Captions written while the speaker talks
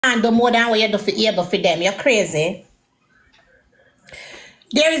And do more than what you do for able for them. You're crazy.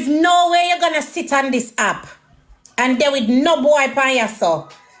 There is no way you're gonna sit on this app and there with no boy upon your so.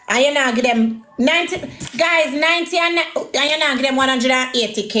 And you're not give them 90 guys, 90 and you're not give them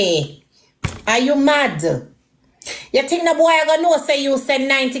 180k. Are you mad? You think the boy are gonna know say you send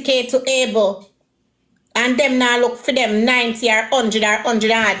 90k to able and them now look for them 90 or 100 or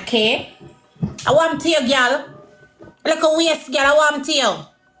 100k? I want to you, girl. Like a waist girl, I want to you.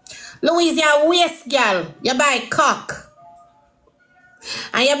 Louise, you're a waist girl. You buy cock.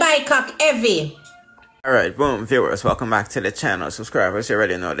 And you buy cock heavy. Alright, boom, viewers, welcome back to the channel. Subscribers, you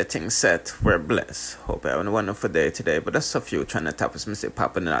already know the thing's set. We're blessed. Hope you're having a wonderful day today. But there's a few trying to tap us, Mr.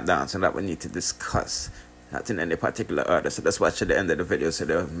 Popping and dance, and that we need to discuss. Not in any particular order. So let's watch at the end of the video. So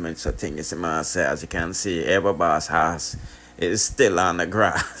the major thing is, as you can see, every boss house is still on the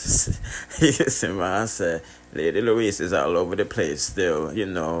grass. You see, man, Lady Louise is all over the place still, you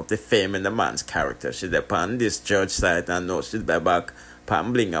know, defaming the man's character. She's upon this judge side and knows she's back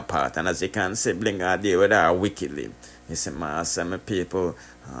on Blinga part. And as you can see, Blinga deal with her wickedly. You see, man, some people,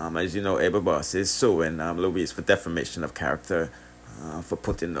 as you know, every boss is suing Louise for defamation of character, for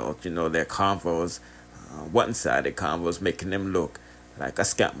putting out, you know, their convos, one-sided convos, making them look like a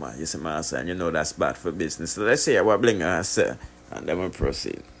scammer. You see, man, and you know that's bad for business. So let's hear what Blinga has said, and then we'll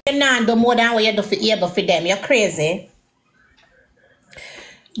proceed. You not do more than what you do for able for them. You're crazy.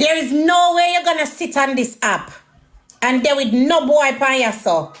 There is no way you're gonna sit on this app and there with no boy upon your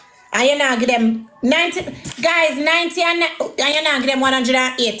so. And you're not give them 90 guys, 90 and you're not give them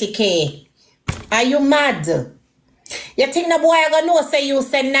 180k. Are you mad? You think the boy are gonna know say you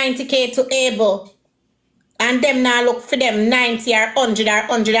send 90k to able and them now look for them 90 or 100 or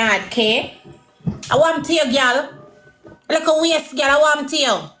 100k? I want to you, girl. Like a waist girl, I want to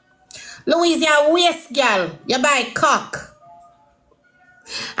you. Louise, you're a waist girl. You buy cock.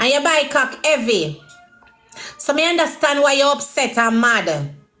 And you buy cock heavy. So me understand why you're upset and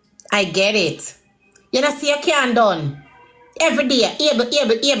mad. I get it. You know, see you can't done. Every day,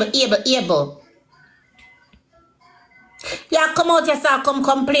 able. You come out yourself,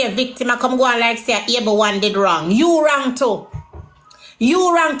 come play victim, and come go and like say able one did wrong. You wrong too.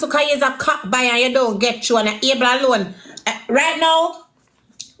 You wrong too because you're a cock buyer and you don't get you and able alone. Right now,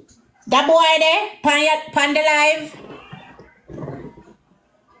 that boy there, pan the live,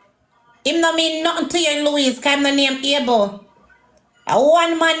 him no mean nothing to you, Louise, because him no name Abel.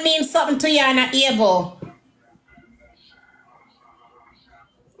 One man means something to you and not Abel.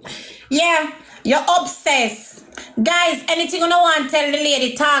 Yeah, you're obsessed. Guys, anything you don't want to tell the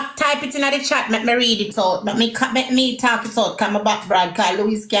lady, type it in the chat, let me read it out. Let me talk it out, because my back brad, because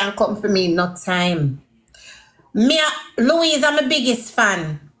Louise can't come for me, no time. Louise, I'm my biggest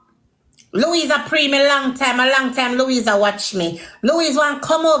fan. Louise a pre me long time Louise a watch me. Louise want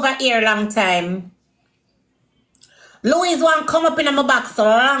come over here long time. Louise want come up in my box a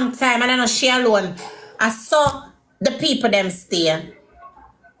long time and I know she alone. I saw the people them stay.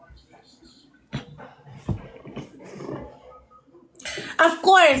 Of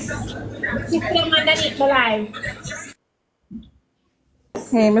course, she's still underneath my life.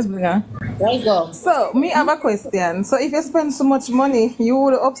 Hey, Miss Blinga. There you go. So, me have a question. So, if you spend so much money, you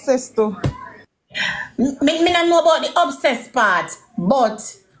would obsessed to? Me not know about the obsessed part,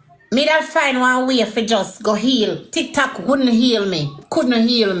 but me that find one way for just go heal. TikTok wouldn't heal me. Couldn't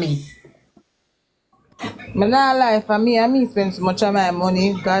heal me. Me not lie for me, and me spend so much of my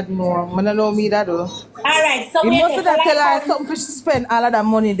money. God know. Me don't know me that though. Alright, so you must have tell her something to spend all of that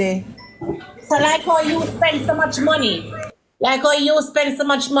money there. So like how you spend so much money. Like how you spend so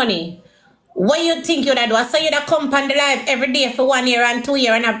much money. What you think you that do? So you that come on the live every day for 1 year and 2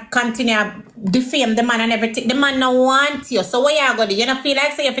 years and I continue to defame the man and everything. The man don't want you. So what you going to do? You don't feel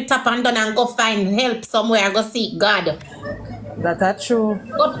like say if you tap and done and go find help somewhere, go seek God. That's true.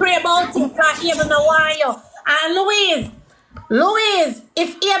 Go pray about him, because he even know why you. And Louise,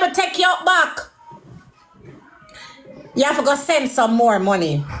 if he ever take you up back, you have to go send some more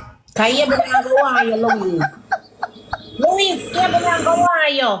money. Because he ever not go want you, Louise. Louise, he ever not go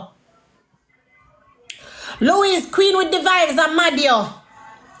want you. Louise, queen with the vibes and mad you.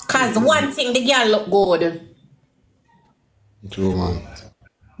 Because one thing, the girl look good. True, man.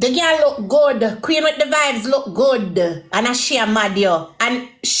 The girl look good. Queen with the vibes look good. And I she mad you. And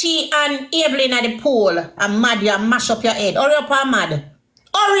she and Evelyn at the pool and mad you and mash up your head. Hurry up and mad.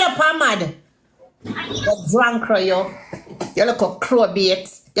 Hurry up and mad. You drunk you. You look a crow bait.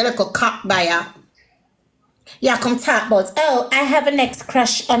 You look a cock buyer. Yeah, come talk about, oh, I have a next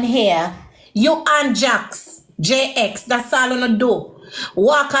crush on here. You and Jax, JX, that's all you do.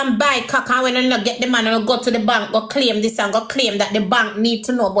 Walk and buy cock and when you not get the man and go to the bank, go claim this and go claim that the bank need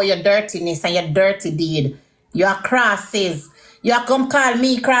to know about your dirtiness and your dirty deed. Your crosses. You come call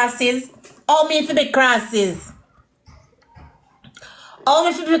me crosses. All me for the crosses. All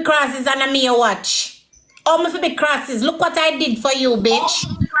me for the crosses and a me a watch. All me for the crosses. Look what I did for you, bitch.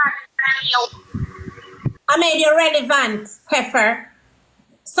 I made you relevant, heifer.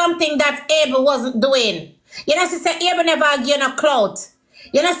 Something that Abel wasn't doing. You know, she said Abel never gain a clout.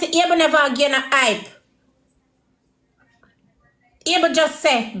 You know, see, Abel never gain a hype. Abel just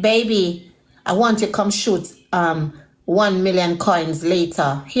say, baby, I want you to come shoot 1 million coins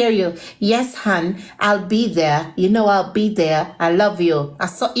later. Hear you? Yes, hun, I'll be there. You know I'll be there. I love you. I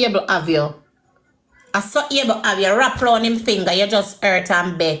saw Abel have you. I saw Abel have you. Wrap around him finger. You just hurt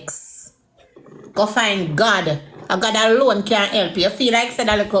and begs. Go find God. A God alone can't help you. You feel like said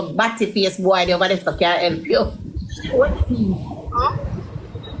a little batty face boy over there so can't help you. What? Huh?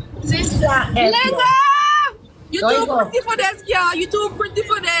 Sister, Blinga! You too pretty for this, girl. You too pretty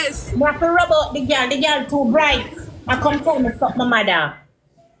for this. I have to rub out the girl. The girl too bright. I come tell me something, my mother.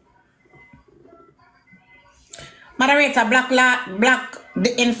 Moderator, black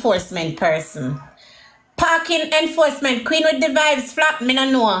the enforcement person. Parking enforcement, queen with the vibes flat, me no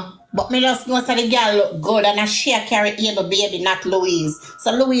know. But me just know that the girl look good and she carry Abel baby, not Louise.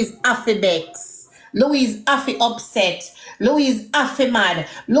 So Louise affy bex. Louise affy upset. Louise affy mad.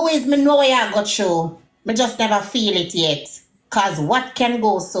 Louise, me know where I got you. Me just never feel it yet. Cause what can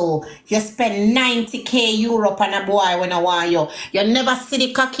go so? You spend 90k euro on a boy when I want you. You never see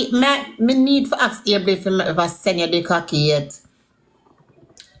the cocky. Me need for ask Abel if I ever send you the cocky yet.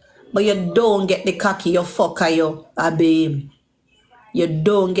 But you don't get the cocky, you fucker you, a babe. You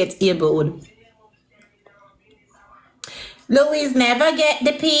don't get able. Louise never get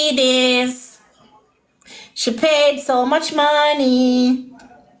the PDs. She paid so much money.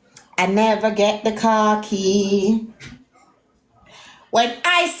 I never get the car key. When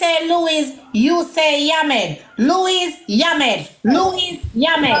I say Louise, you say Yamed. Louise, Yamed. Louise,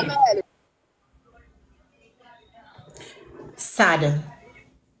 Yamed. Sad.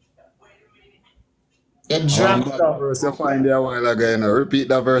 You drunk that verse you find there a while ago, you know. Repeat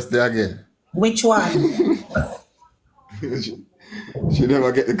that verse there again. Which one? She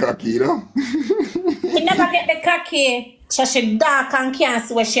never get the cocky, you know. She never get the cocky. So she dark and can't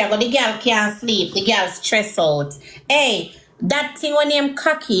see where she go. The girl can't sleep. The girl stress out. Hey, that thing when name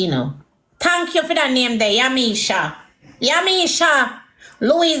cocky, you know. Thank you for that name there, Yamisha. Yamisha.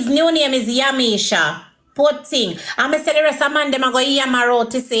 Louise' new name is Yamisha. Poor thing. And I say the rest of man them I go Yamaro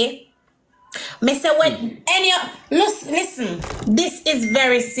to say. Me say when any listen, this is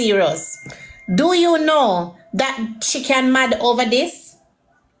very serious. Do you know that she can mad over this?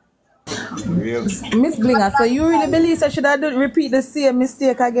 Miss Blinga, so you really believe that should I do repeat the same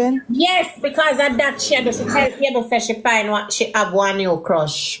mistake again? Yes, because of that she tell Abel say she find what she have one new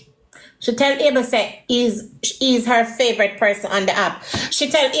crush. She tell Abel say is her favorite person on the app. She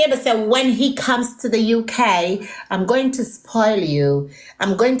tell Abel say when he comes to the UK, I'm going to spoil you.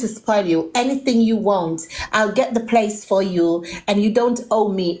 I'm going to spoil you. Anything you want, I'll get the place for you, and you don't owe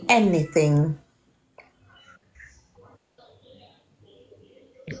me anything.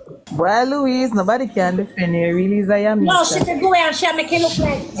 Well, Louise, nobody can defend you. Really, is I am. No, she can go and she make it look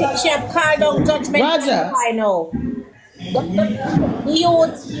like she have called down judgment. Roger. I know.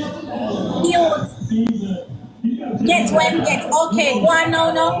 Youth. Get when get. Okay, go on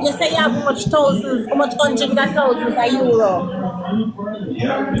now, no. You say you have how much thousands, how much hundreds of thousands of euro.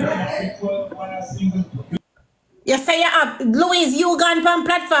 You say you have, Louise, you gone from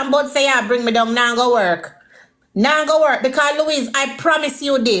platform, but say you bring me down, now go work. Now go work, because Louise, I promise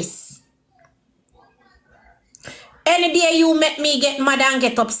you this. Any day you make me get mad and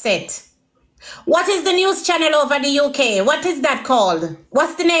get upset. What is the news channel over the UK? What is that called?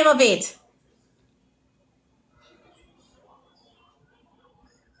 What's the name of it?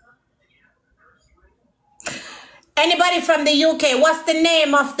 Anybody from the UK, what's the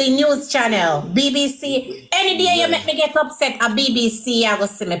name of the news channel? BBC. Any day you make me get upset at BBC, I go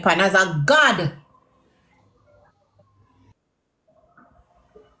see me pan as a god.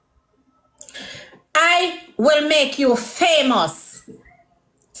 I will make you famous.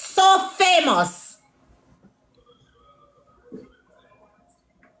 So famous.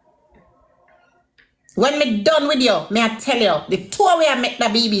 When me done with you, may I tell you, the two way I make the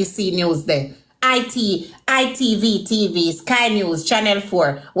BBC news there. ITV TV, Sky News, Channel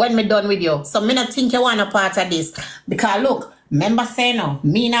 4, when me done with you. So me not think you want a part of this. Because look, remember say no,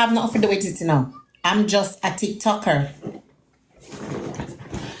 me not have nothing to do with it now. I'm just a TikToker.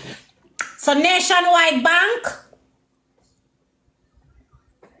 So Nationwide Bank,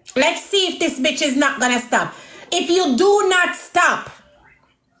 Let's see if this bitch is not gonna stop. If you do not stop,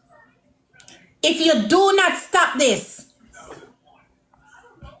 this,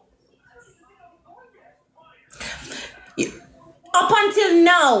 up until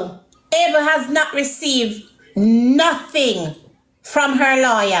now, Abel has not received nothing from her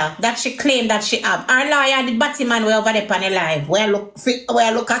lawyer that she claimed that she have. Our lawyer did Batman way over there on the live. Where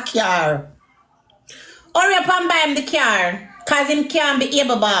look at car. Hurry up and buy him the car. Cause him can't be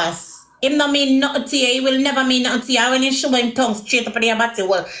Abel boss. Him no mean nothing to you. He will never mean nothing to you. When you show him tongue straight up in your body,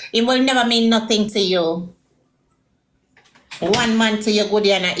 well, he will never mean nothing to you. One man to you good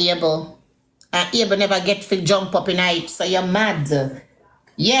and Abel. And Abel never get to jump up in height. So you're mad.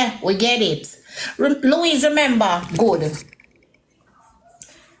 Yeah, we get it. Louise, remember, good.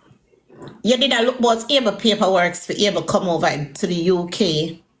 You did a look about Abel paperwork for Abel come over to the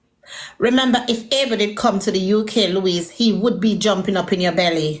UK. Remember, if Abel did come to the UK, Louise, he would be jumping up in your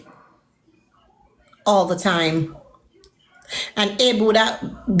belly all the time. And Abel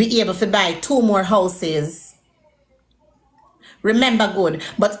would be able to buy 2 more houses. Remember, good.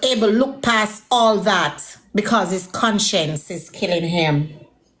 But Abel looked past all that because his conscience is killing him.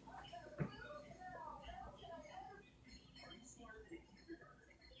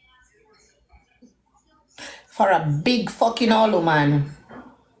 For a big fucking old woman.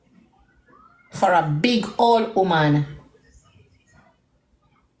 For a big old woman.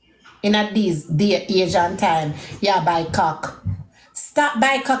 In a these day, age and time, yeah, buy cock. Stop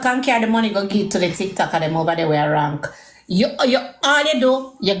buy cock and carry the money go give to the TikTok and them over there where rank. All you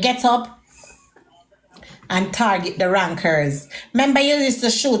do, you get up and target the rankers. Remember, you used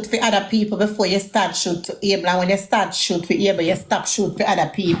to shoot for other people before you start shoot to Abel. And when you start shoot for Abel, you stop shoot for other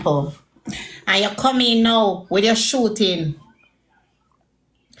people. And you come in now with your shooting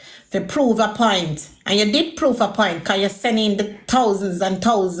to prove a point. And you did prove a point because you're sending the thousands and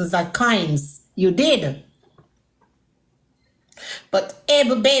thousands of coins. You did. But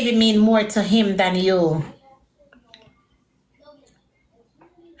Abel baby mean more to him than you.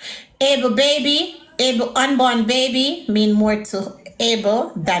 Abel baby, Abel unborn baby mean more to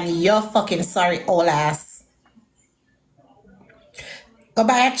Abel than your fucking sorry old ass. Go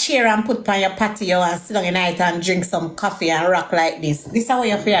buy a chair and put on your patio and sit down at night and drink some coffee and rock like this. This is how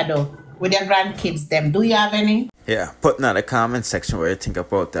you feel though, with your grandkids them. Do you have any? Yeah, put in the comment section what you think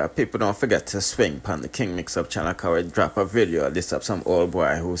about that. People don't forget to swing on the King Mix Up channel because we drop a video of this of some old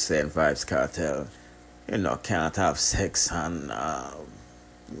boy who saying Vibes Cartel, you know, can't have sex and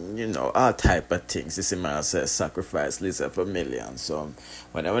you know, all type of things. This man says sacrifice Lisa for millions. So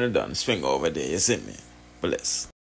whenever you're done, swing over there, you see me. Bless.